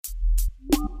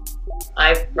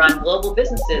I've run global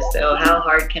businesses, so how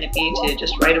hard can it be to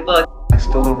just write a book? I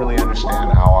still don't really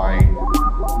understand how I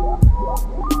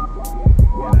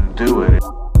do it.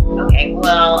 Okay,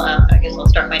 well, I guess I'll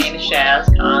start. My name is Shaz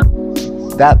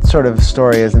Khan. That sort of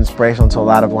story is inspirational to a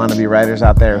lot of wannabe writers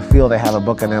out there who feel they have a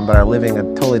book in them but are living a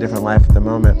totally different life at the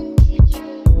moment.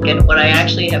 And what I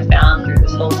actually have found through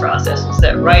this whole process is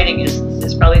that writing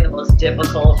is probably the most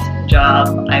difficult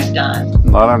job I've done.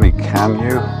 Not only can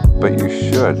you, but you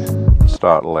should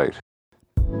start late.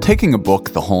 Taking a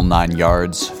book the whole 9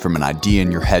 yards, from an idea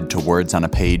in your head to words on a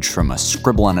page, from a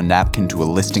scribble on a napkin to a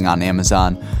listing on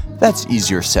Amazon, that's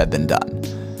easier said than done.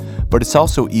 But it's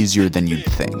also easier than you'd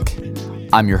think.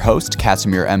 I'm your host,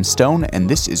 Casimir M. Stone, and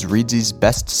this is Readsy's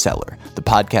Bestseller, the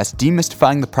podcast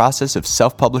demystifying the process of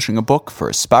self-publishing a book for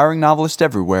aspiring novelists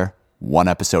everywhere, one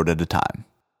episode at a time.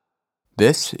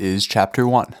 This is Chapter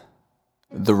 1,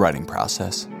 The Writing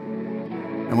Process.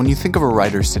 And when you think of a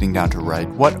writer sitting down to write,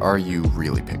 what are you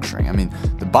really picturing? I mean,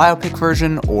 the biopic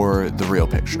version or the real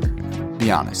picture?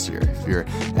 Be honest here. If you're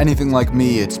anything like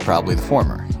me, it's probably the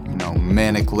former.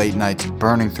 Manic late nights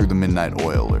burning through the midnight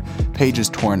oil, or pages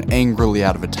torn angrily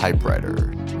out of a typewriter,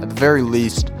 or at the very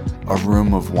least, a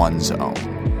room of one's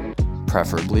own.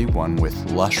 Preferably one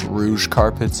with lush rouge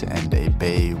carpets and a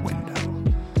bay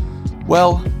window.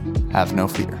 Well, have no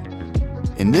fear.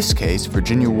 In this case,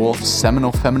 Virginia Woolf's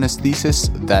seminal feminist thesis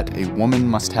that a woman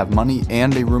must have money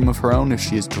and a room of her own if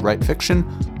she is to write fiction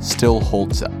still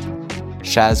holds up.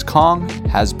 Shaz Khan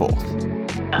has both.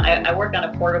 I work on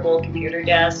a portable computer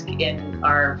desk in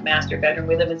our master bedroom.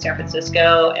 We live in San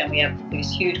Francisco, and we have these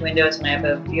huge windows, and I have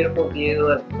a beautiful view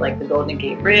of the Golden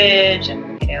Gate Bridge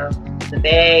and the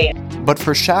bay. But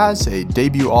for Shaz, a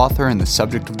debut author and the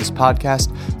subject of this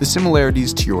podcast, the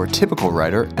similarities to your typical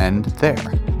writer end there.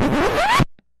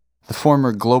 The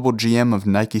former global GM of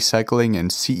Nike Cycling and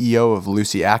CEO of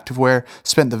Lucy Activewear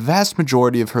spent the vast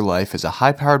majority of her life as a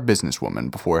high-powered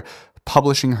businesswoman before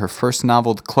publishing her first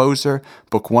novel, The Closer,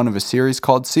 book one of a series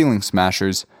called Ceiling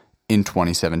Smashers, in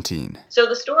 2017. So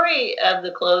the story of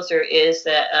The Closer is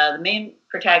that the main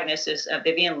protagonist is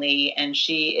Vivian Lee, and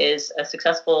she is a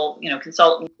successful,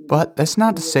 consultant. But that's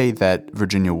not to say that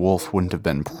Virginia Woolf wouldn't have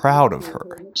been proud of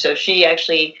her. So she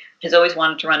actually has always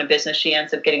wanted to run a business. She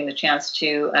ends up getting the chance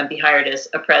to be hired as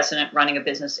a president running a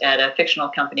business at a fictional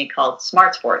company called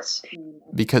Smart Sports.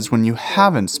 Because when you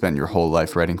haven't spent your whole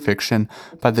life writing fiction,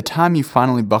 by the time you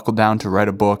finally buckle down to write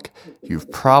a book, you're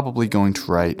probably going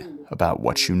to write about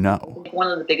what you know. One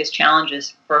of the biggest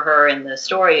challenges for her in the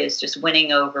story is just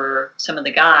winning over some of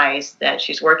the guys that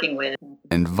she's working with.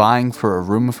 And vying for a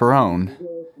room of her own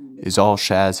is all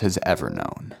Shaz has ever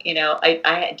known.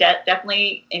 I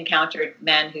definitely encountered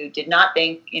men who did not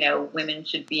think, women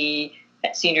should be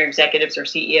senior executives or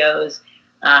CEOs.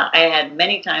 I had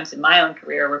many times in my own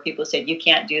career where people said, you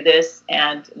can't do this.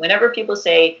 And whenever people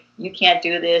say, you can't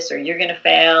do this, or you're going to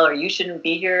fail, or you shouldn't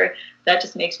be here, that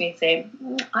just makes me say,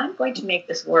 I'm going to make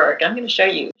this work. I'm going to show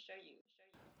you.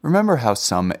 Remember how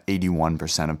some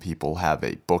 81% of people have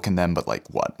a book in them, but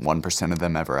 1% of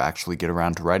them ever actually get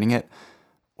around to writing it?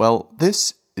 Well,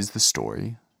 this is the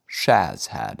story Shaz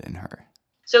had in her.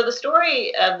 So the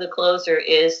story of The Closer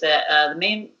is that the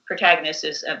main protagonist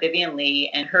is Vivian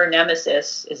Lee, and her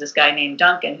nemesis is this guy named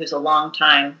Duncan, who's a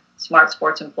longtime Smart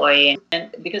Sports employee.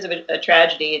 And because of a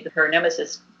tragedy, her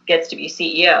nemesis gets to be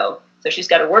CEO. So she's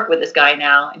got to work with this guy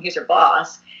now, and he's her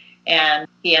boss. And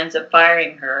he ends up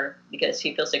firing her because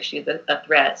he feels like she's a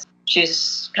threat.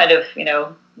 She's kind of,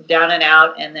 down and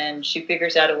out, and then she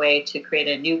figures out a way to create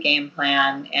a new game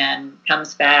plan and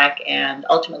comes back, and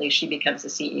ultimately she becomes the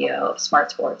CEO of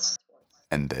Smart Sports.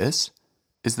 And this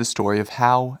is the story of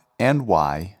how and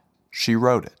why she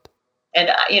wrote it. And,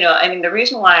 the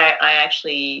reason why I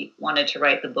actually wanted to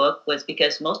write the book was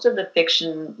because most of the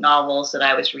fiction novels that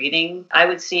I was reading, I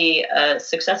would see a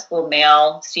successful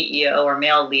male CEO or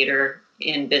male leader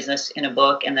in business in a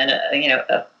book, and then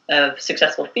a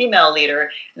successful female leader.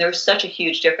 And there was such a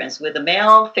huge difference. With a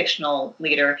male fictional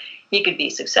leader, he could be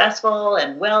successful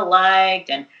and well-liked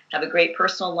and have a great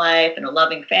personal life and a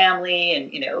loving family and,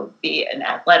 be an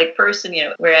athletic person,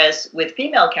 Whereas with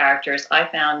female characters, I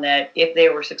found that if they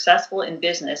were successful in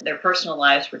business, their personal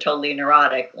lives were totally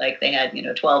neurotic. Like they had,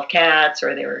 12 cats,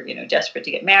 or they were, desperate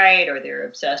to get married, or they were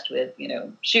obsessed with,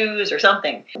 shoes or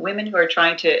something. Women who are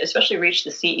trying to especially reach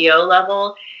the CEO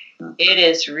level, it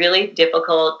is really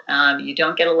difficult. You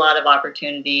don't get a lot of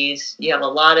opportunities. You have a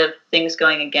lot of things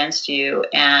going against you,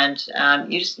 and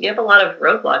you have a lot of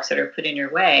roadblocks that are put in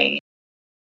your way.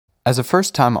 As a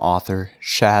first-time author,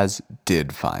 Shaz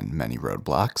did find many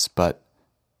roadblocks, but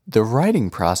the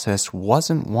writing process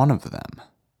wasn't one of them.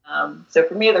 So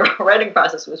for me, the writing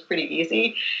process was pretty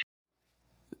easy.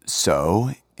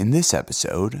 So, in this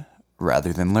episode,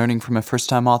 rather than learning from a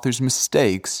first-time author's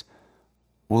mistakes,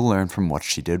 we'll learn from what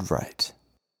she did right.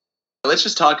 Let's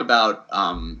just talk about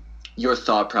your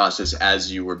thought process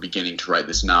as you were beginning to write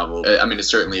this novel. I mean, it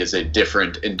certainly is a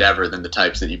different endeavor than the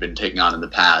types that you've been taking on in the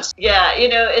past. Yeah,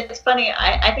 it's funny.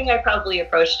 I think I probably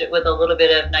approached it with a little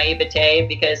bit of naivete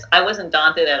because I wasn't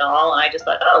daunted at all. And I just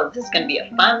thought, oh, this is going to be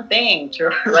a fun thing to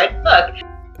write a book.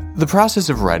 The process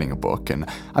of writing a book, and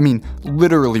I mean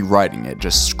literally writing it,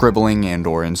 just scribbling and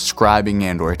or inscribing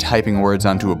and or typing words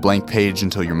onto a blank page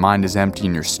until your mind is empty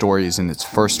and your story is in its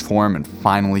first form and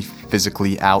finally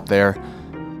physically out there,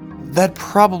 that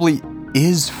probably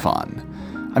is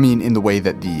fun. I mean, in the way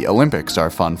that the Olympics are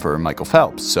fun for Michael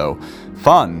Phelps, so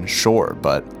fun, sure,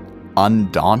 but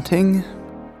undaunting?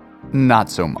 Not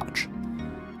so much.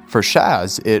 For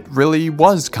Shaz, it really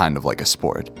was kind of like a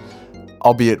sport,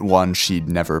 albeit one she'd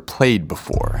never played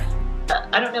before.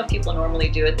 I don't know if people normally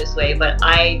do it this way, but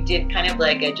I did kind of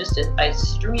like a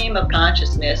stream of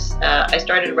consciousness. I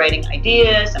started writing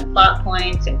ideas and plot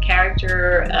points and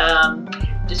character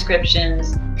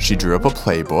descriptions. She drew up a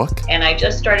playbook. And I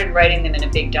just started writing them in a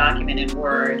big document in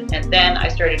Word. And then I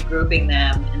started grouping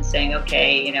them and saying,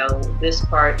 okay, this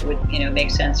part would,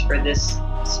 make sense for this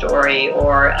story,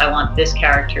 or I want this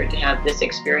character to have this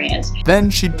experience. Then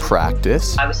she'd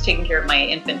practice. I was taking care of my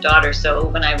infant daughter, so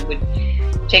when I would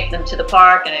take them to the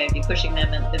park and I'd be pushing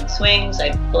them in the swings,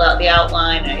 I'd pull out the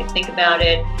outline and I'd think about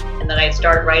it, and then I'd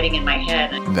start writing in my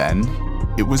head. Then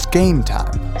it was game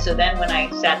time. So then when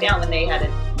I sat down, when they had a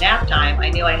nap time, I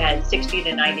knew I had 60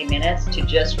 to 90 minutes to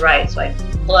just write. So I'd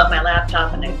pull out my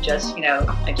laptop and I'd just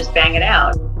bang it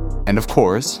out. And of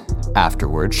course,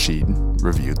 afterwards, she'd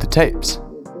reviewed the tapes.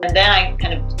 And then I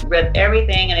kind of read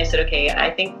everything and I said, okay,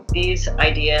 I think these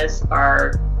ideas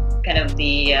are kind of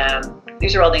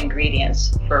these are all the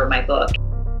ingredients for my book.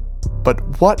 But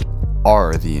what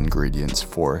are the ingredients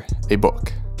for a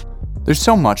book? There's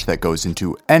so much that goes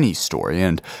into any story,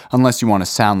 and unless you want to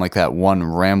sound like that one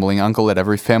rambling uncle at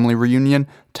every family reunion,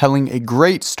 telling a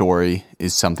great story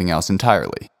is something else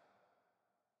entirely.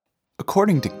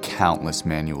 According to countless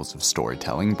manuals of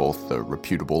storytelling, both the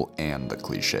reputable and the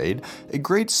cliched, a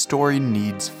great story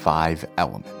needs 5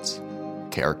 elements: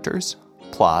 characters,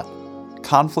 plot,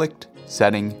 conflict,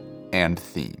 setting, and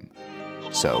theme.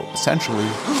 So, essentially,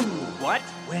 who, what,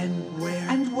 when, where,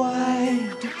 and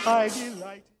why do I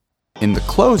delight? In The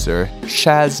Closer,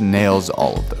 Shaz nails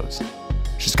all of those.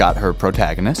 She's got her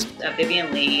protagonist,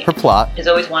 Vivian Lee, her plot, has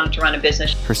always wanted to run a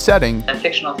business, her setting, a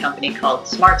fictional company called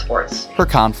Smart Sports, her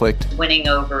conflict, winning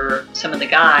over some of the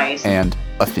guys, and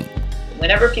a theme.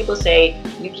 Whenever people say,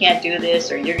 you can't do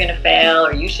this, or you're going to fail,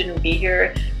 or you shouldn't be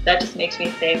here, that just makes me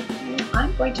say,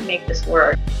 I'm going to make this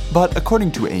work. But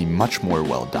according to a much more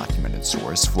well-documented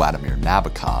source, Vladimir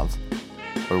Nabokov,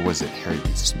 or was it Harry B.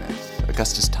 Smith?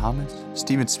 Augustus Thomas?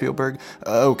 Steven Spielberg?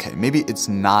 Okay, maybe it's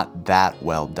not that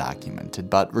well documented,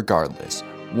 but regardless,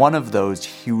 one of those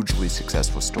hugely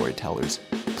successful storytellers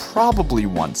probably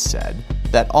once said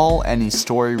that all any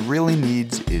story really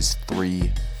needs is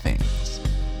 3 things.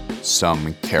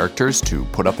 Some characters to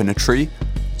put up in a tree,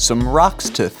 some rocks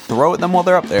to throw at them while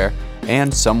they're up there,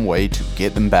 and some way to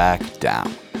get them back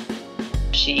down.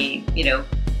 She,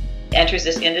 enters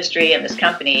this industry and this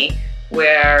company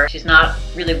where she's not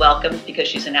really welcomed because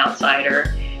she's an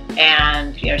outsider,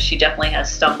 and she definitely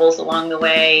has stumbles along the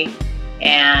way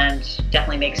and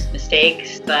definitely makes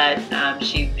mistakes, but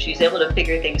she's able to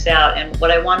figure things out. And what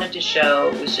I wanted to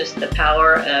show was just the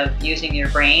power of using your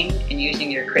brain and using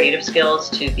your creative skills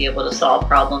to be able to solve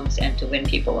problems and to win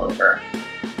people over.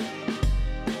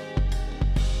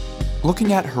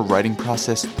 Looking at her writing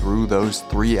process through those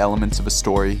 3 elements of a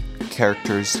story,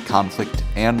 characters, conflict,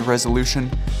 and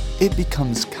resolution, it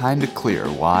becomes kinda clear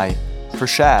why, for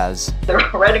Shaz, the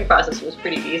writing process was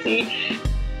pretty easy.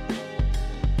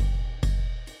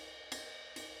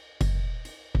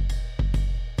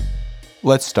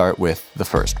 Let's start with the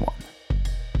first one.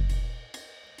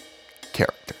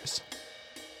 Characters.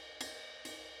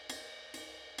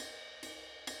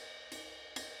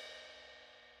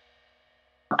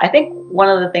 I think one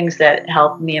of the things that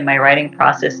helped me in my writing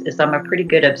process is I'm a pretty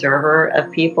good observer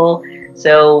of people.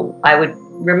 So I would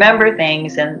remember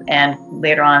things and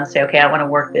later on say, okay, I want to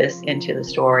work this into the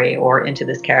story or into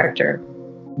this character.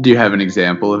 Do you have an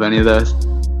example of any of those?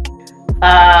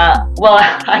 Well,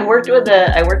 I worked with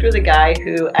a guy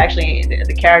who actually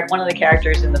one of the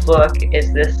characters in the book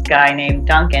is this guy named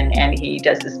Duncan, and he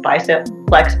does this bicep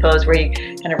flex pose where he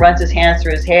kind of runs his hands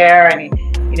through his hair and he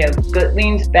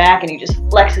leans back and he just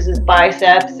flexes his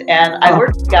biceps. And I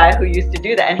worked with a guy who used to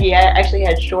do that, and he actually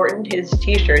had shortened his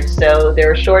t-shirts so they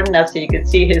were short enough so you could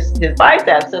see his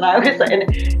biceps. And I was like,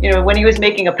 and when he was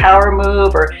making a power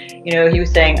move, or he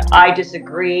was saying, I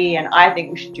disagree and I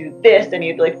think we should do this, and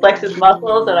he'd like flex his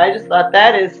muscles, and I just thought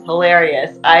that is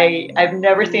hilarious. I've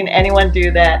never seen anyone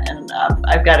do that, and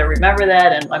I've got to remember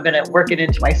that, and I'm going to work it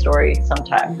into my story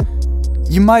sometime.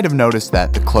 You might have noticed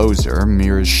that The Closer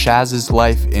mirrors Shaz's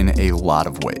life in a lot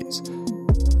of ways.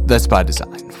 That's by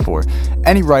design. For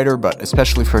any writer, but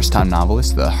especially first-time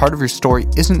novelists, the heart of your story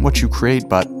isn't what you create,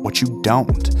 but what you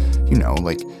don't.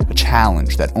 Like a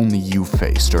challenge that only you've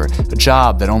faced, or a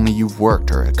job that only you've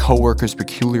worked, or a coworker's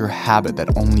peculiar habit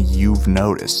that only you've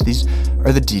noticed. These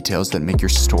are the details that make your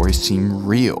story seem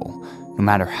real, no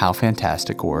matter how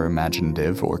fantastic or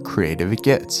imaginative or creative it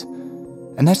gets.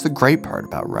 And that's the great part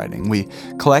about writing. We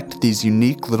collect these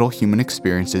unique little human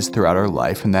experiences throughout our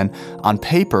life, and then on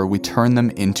paper, we turn them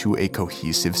into a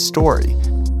cohesive story.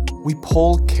 We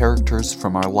pull characters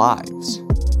from our lives,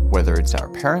 whether it's our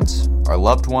parents, our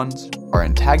loved ones, our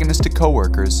antagonistic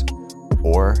coworkers,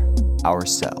 or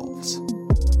ourselves.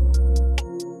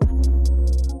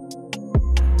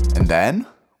 And then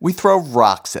we throw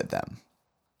rocks at them.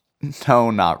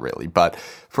 No, not really, but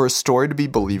for a story to be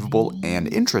believable and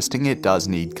interesting, it does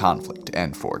need conflict.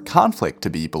 And for conflict to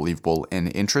be believable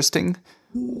and interesting,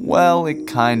 well, it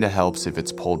kinda helps if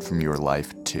it's pulled from your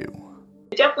life too.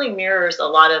 It definitely mirrors a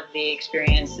lot of the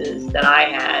experiences that I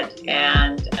had.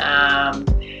 And,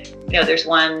 there's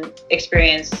one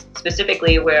experience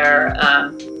specifically where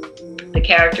the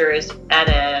character is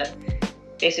at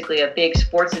basically a big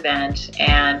sports event,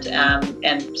 and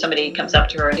somebody comes up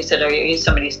to her and he said, "Are you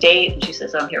somebody's date?" And she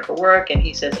says, "I'm here for work." And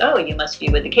he says, "Oh, you must be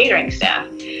with the catering staff."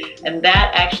 And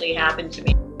that actually happened to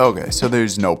me. Okay, so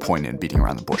there's no point in beating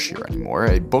around the bush here anymore.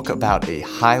 A book about a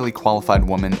highly qualified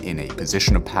woman in a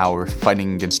position of power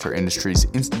fighting against her industry's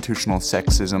institutional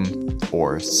sexism,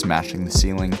 or smashing the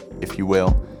ceiling, if you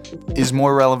will, is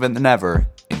more relevant than ever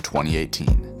in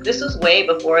 2018. This was way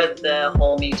before the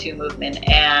whole Me Too movement,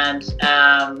 and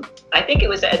I think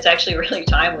it's actually really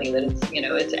timely that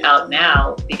it's out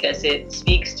now, because it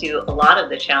speaks to a lot of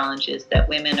the challenges that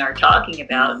women are talking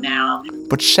about now.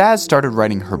 But Shaz started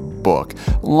writing her book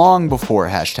long before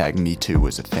 #MeToo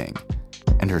was a thing,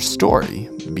 and her story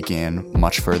began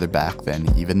much further back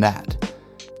than even that.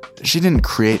 She didn't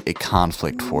create a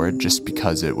conflict for it just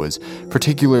because it was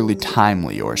particularly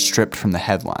timely or stripped from the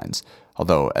headlines.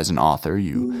 Although, as an author,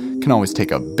 you can always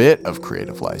take a bit of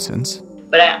creative license.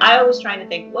 But I was trying to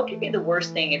think, what could be the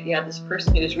worst thing if you have this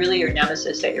person who's really your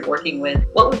nemesis that you're working with?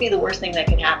 What would be the worst thing that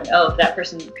could happen? Oh, if that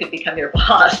person could become your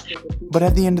boss. But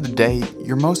at the end of the day,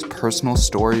 your most personal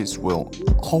stories will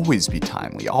always be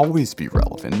timely, always be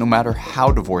relevant, no matter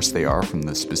how divorced they are from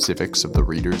the specifics of the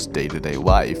reader's day-to-day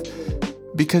life,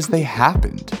 because they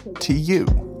happened to you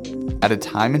at a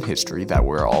time in history that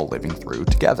we're all living through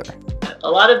together. A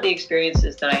lot of the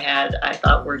experiences that I had, I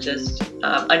thought were just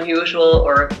unusual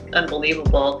or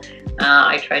unbelievable.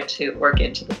 I tried to work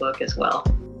into the book as well.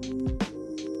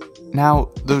 Now,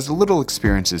 those little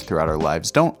experiences throughout our lives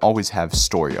don't always have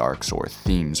story arcs or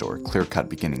themes or clear-cut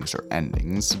beginnings or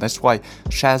endings. That's why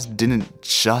Shaz didn't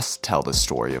just tell the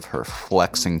story of her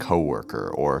flexing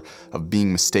coworker or of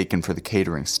being mistaken for the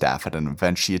catering staff at an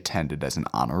event she attended as an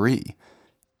honoree.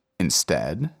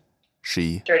 Instead,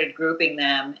 she started grouping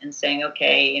them and saying,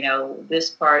 okay, this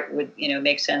part would,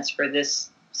 make sense for this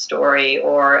story,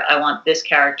 or I want this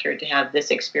character to have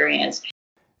this experience.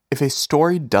 If a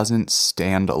story doesn't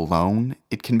stand alone,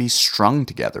 it can be strung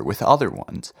together with other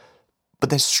ones. But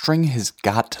the string has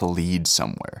got to lead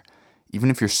somewhere.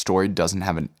 Even if your story doesn't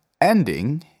have an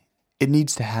ending, it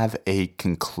needs to have a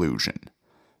conclusion.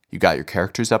 You got your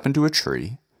characters up into a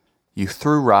tree, you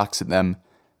threw rocks at them,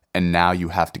 and now you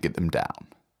have to get them down.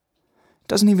 It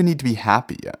doesn't even need to be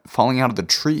happy. Falling out of the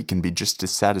tree can be just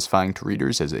as satisfying to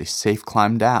readers as a safe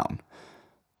climb down.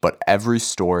 But every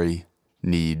story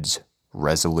needs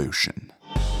resolution.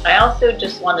 I also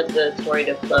just wanted the story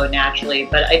to flow naturally,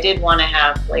 but I did want to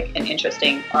have an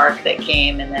interesting arc that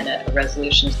came and then a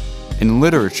resolution. In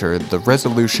literature, the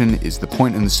resolution is the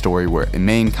point in the story where a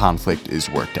main conflict is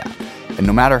worked out. And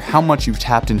no matter how much you've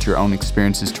tapped into your own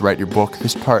experiences to write your book,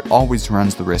 this part always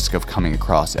runs the risk of coming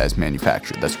across as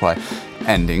manufactured. That's why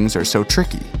endings are so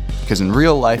tricky, because in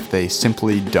real life they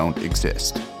simply don't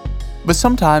exist. But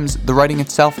sometimes the writing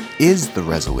itself is the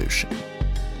resolution.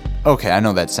 Okay, I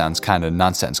know that sounds kind of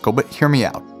nonsensical, but hear me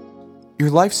out.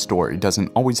 Your life story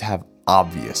doesn't always have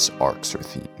obvious arcs or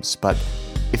themes, but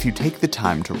If you take the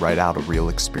time to write out a real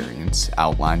experience,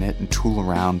 outline it, and tool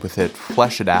around with it,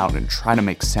 flesh it out, and try to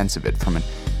make sense of it from an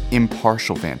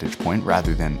impartial vantage point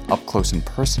rather than up close and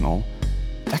personal,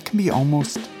 that can be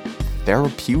almost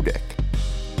therapeutic.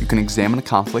 You can examine a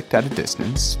conflict at a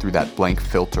distance through that blank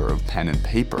filter of pen and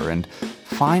paper and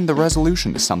find the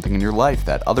resolution to something in your life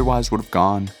that otherwise would have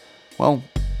gone, well,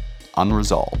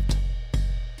 unresolved.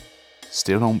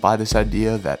 Still don't buy this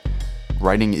idea that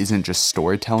writing isn't just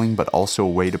storytelling, but also a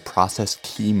way to process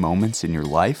key moments in your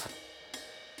life?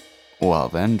 Well,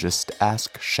 then just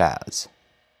ask Shaz.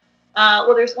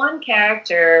 Well, there's one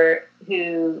character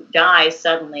who dies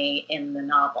suddenly in the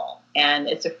novel, and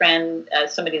it's a friend,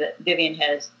 somebody that Vivian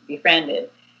has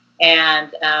befriended.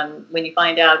 And when you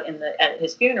find out at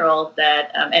his funeral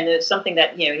that, and it's something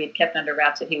that he'd kept under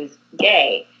wraps, that he was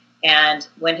gay. And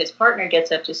when his partner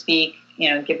gets up to speak,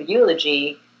 give a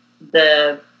eulogy,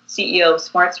 the CEO of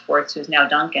Smart Sports, who's now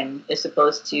Duncan, is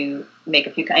supposed to make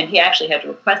a few, and he actually had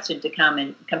requested to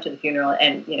come to the funeral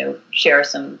and share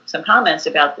some comments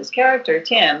about this character,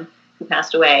 Tim, who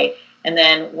passed away. And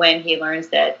then when he learns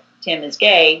that Tim is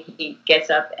gay, he gets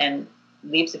up and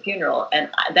leaves the funeral. And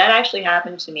that actually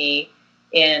happened to me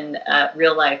in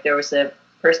real life. There was a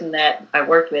person that I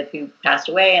worked with who passed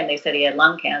away, and they said he had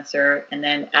lung cancer. And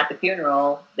then at the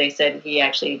funeral, they said he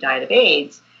actually died of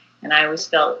AIDS. And I always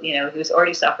felt, he was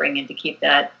already suffering, and to keep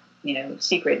that,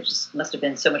 secret just must have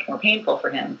been so much more painful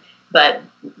for him. But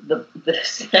the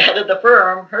head of the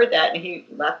firm heard that, and he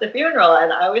left the funeral.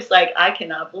 And I was like, I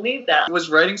cannot believe that. Was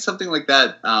writing something like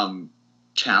that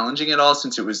challenging at all,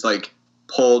 since it was like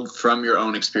pulled from your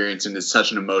own experience into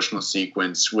such an emotional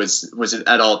sequence? Was it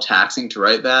at all taxing to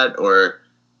write that, or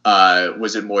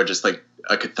was it more just like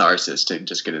a catharsis to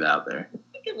just get it out there?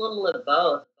 I think a little of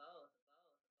both.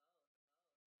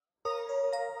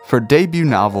 For a debut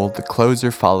novel, The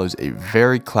Closer follows a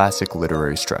very classic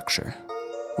literary structure.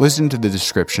 Listen to the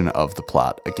description of the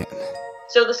plot again.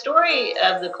 So the story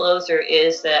of The Closer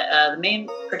is that the main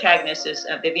protagonist is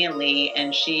Vivian Lee,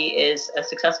 and she is a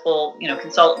successful,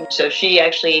 consultant. So she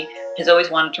actually has always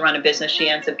wanted to run a business. She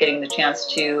ends up getting the chance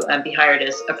to be hired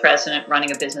as a president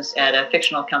running a business at a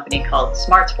fictional company called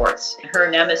Smart Sports.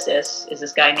 Her nemesis is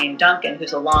this guy named Duncan,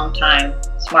 who's a longtime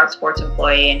Smart Sports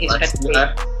employee, and he's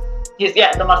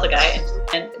the muscle guy.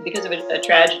 And because of a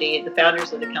tragedy, the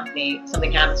founders of the company,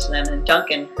 something happens to them, and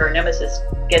Duncan, her nemesis,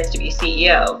 gets to be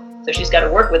CEO. So she's got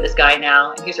to work with this guy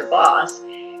now, and he's her boss.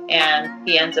 And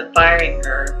he ends up firing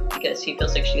her because he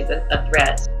feels like she's a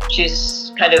threat.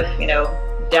 She's kind of,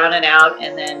 down and out,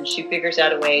 and then she figures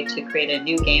out a way to create a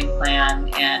new game plan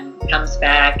and comes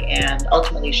back, and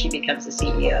ultimately she becomes the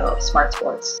CEO of Smart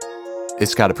Sports.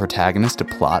 It's got a protagonist, a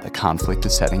plot, a conflict, a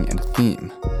setting, and a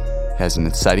theme. It has an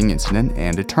exciting incident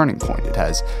and a turning point. It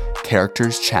has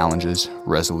characters, challenges,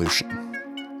 resolution.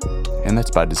 And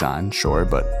that's by design, sure,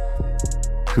 but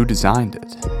who designed it?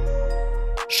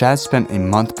 Shaz spent a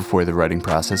month before the writing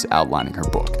process outlining her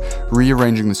book,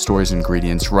 rearranging the story's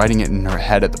ingredients, writing it in her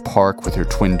head at the park with her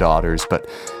twin daughters, but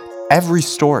every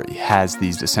story has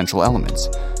these essential elements.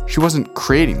 She wasn't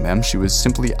creating them, she was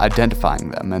simply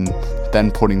identifying them and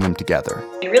then putting them together.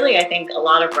 And really, I think a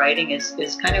lot of writing is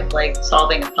kind of like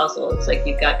solving a puzzle. It's like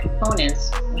you've got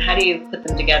components. How do you put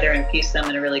them together and piece them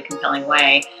in a really compelling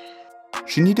way?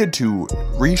 She needed to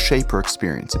reshape her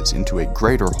experiences into a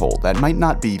greater whole that might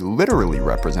not be literally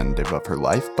representative of her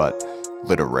life, but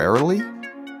literarily?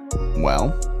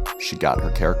 Well, she got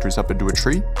her characters up into a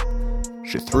tree,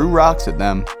 she threw rocks at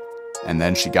them, and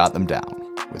then she got them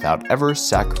down, without ever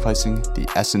sacrificing the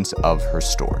essence of her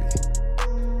story.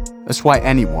 That's why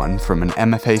anyone, from an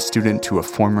MFA student to a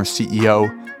former CEO,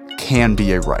 can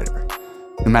be a writer.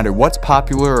 No matter what's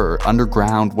popular or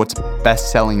underground, what's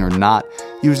best-selling or not,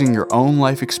 using your own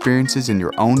life experiences and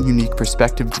your own unique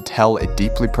perspective to tell a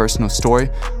deeply personal story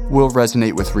will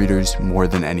resonate with readers more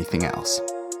than anything else.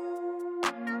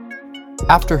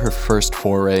 After her first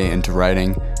foray into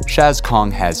writing, Shaz Kong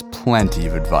has plenty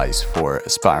of advice for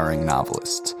aspiring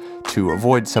novelists to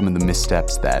avoid some of the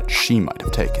missteps that she might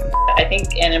have taken. I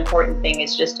think an important thing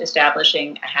is just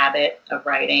establishing a habit of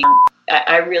writing.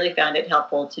 I really found it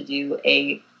helpful to do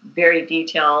a very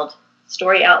detailed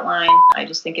story outline. I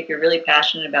just think if you're really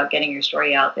passionate about getting your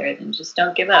story out there, then just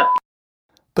don't give up.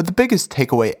 But the biggest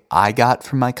takeaway I got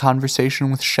from my conversation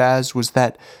with Shaz was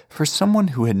that for someone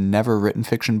who had never written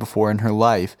fiction before in her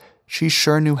life, she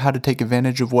sure knew how to take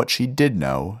advantage of what she did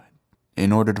know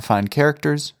in order to find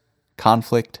characters,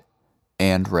 conflict,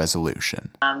 and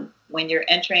resolution. When you're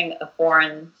entering a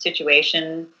foreign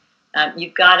situation,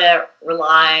 you've got to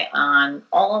rely on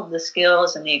all of the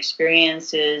skills and the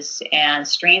experiences and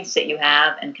strengths that you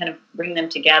have and kind of bring them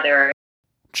together.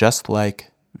 Just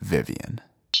like Vivian.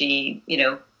 She,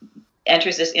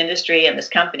 enters this industry and this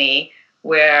company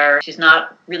where she's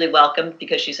not really welcomed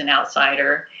because she's an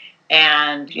outsider.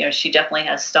 And, she definitely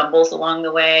has stumbles along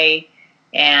the way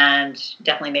and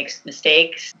definitely makes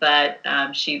mistakes, but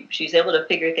she's able to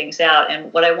figure things out.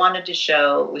 And what I wanted to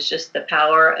show was just the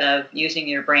power of using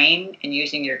your brain and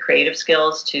using your creative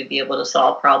skills to be able to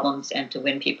solve problems and to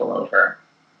win people over.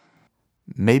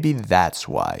 Maybe that's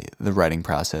why the writing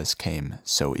process came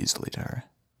so easily to her.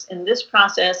 In this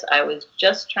process, I was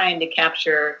just trying to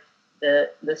capture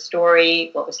the story,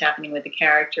 what was happening with the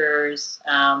characters,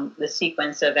 the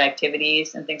sequence of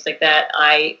activities and things like that.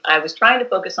 I was trying to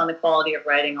focus on the quality of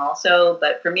writing also,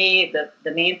 but for me,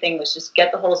 the main thing was just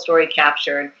get the whole story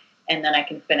captured, and then I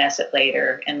can finesse it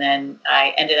later. And then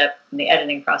I ended up in the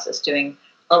editing process doing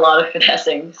a lot of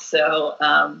finessing. So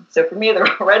for me,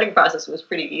 the writing process was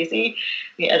pretty easy.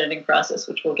 The editing process,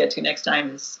 which we'll get to next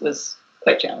time, was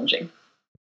quite challenging.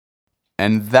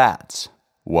 And that's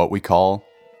what we call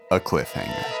a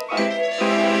cliffhanger.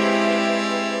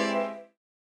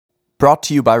 Brought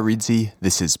to you by Reedsy,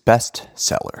 this is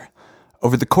Bestseller.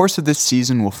 Over the course of this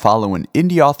season, we'll follow an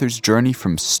indie author's journey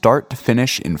from start to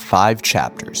finish in 5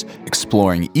 chapters,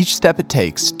 exploring each step it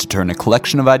takes to turn a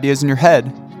collection of ideas in your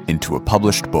head into a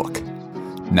published book.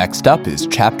 Next up is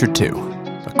Chapter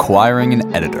 2, Acquiring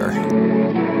an Editor.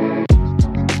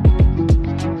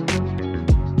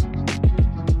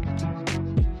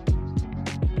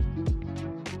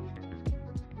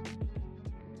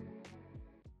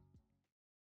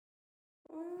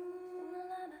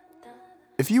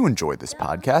 If you enjoyed this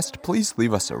podcast, please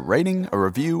leave us a rating, a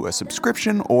review, a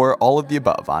subscription, or all of the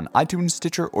above on iTunes,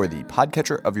 Stitcher, or the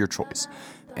podcatcher of your choice.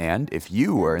 And if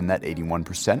you are in that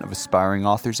 81% of aspiring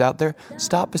authors out there,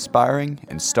 stop aspiring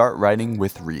and start writing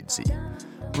with Reedsy.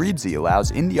 Reedsy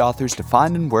allows indie authors to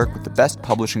find and work with the best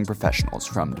publishing professionals,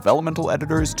 from developmental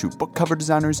editors to book cover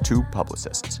designers to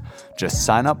publicists. Just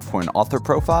sign up for an author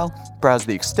profile, browse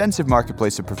the extensive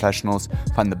marketplace of professionals,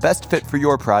 find the best fit for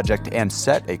your project, and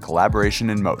set a collaboration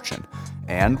in motion.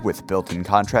 And with built-in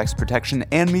contracts protection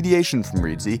and mediation from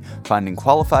Reedsy, finding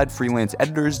qualified freelance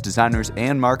editors, designers,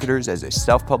 and marketers as a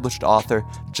self-published author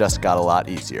just got a lot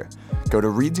easier. Go to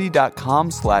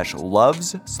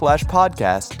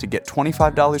reedsy.com/loves/podcast to get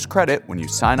 $25 credit when you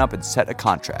sign up and set a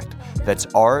contract. That's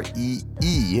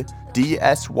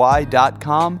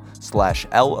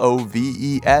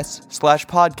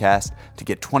reedsy.com/LOVES/podcast to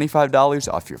get $25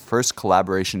 off your first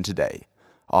collaboration today.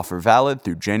 Offer valid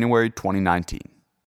through January 2019.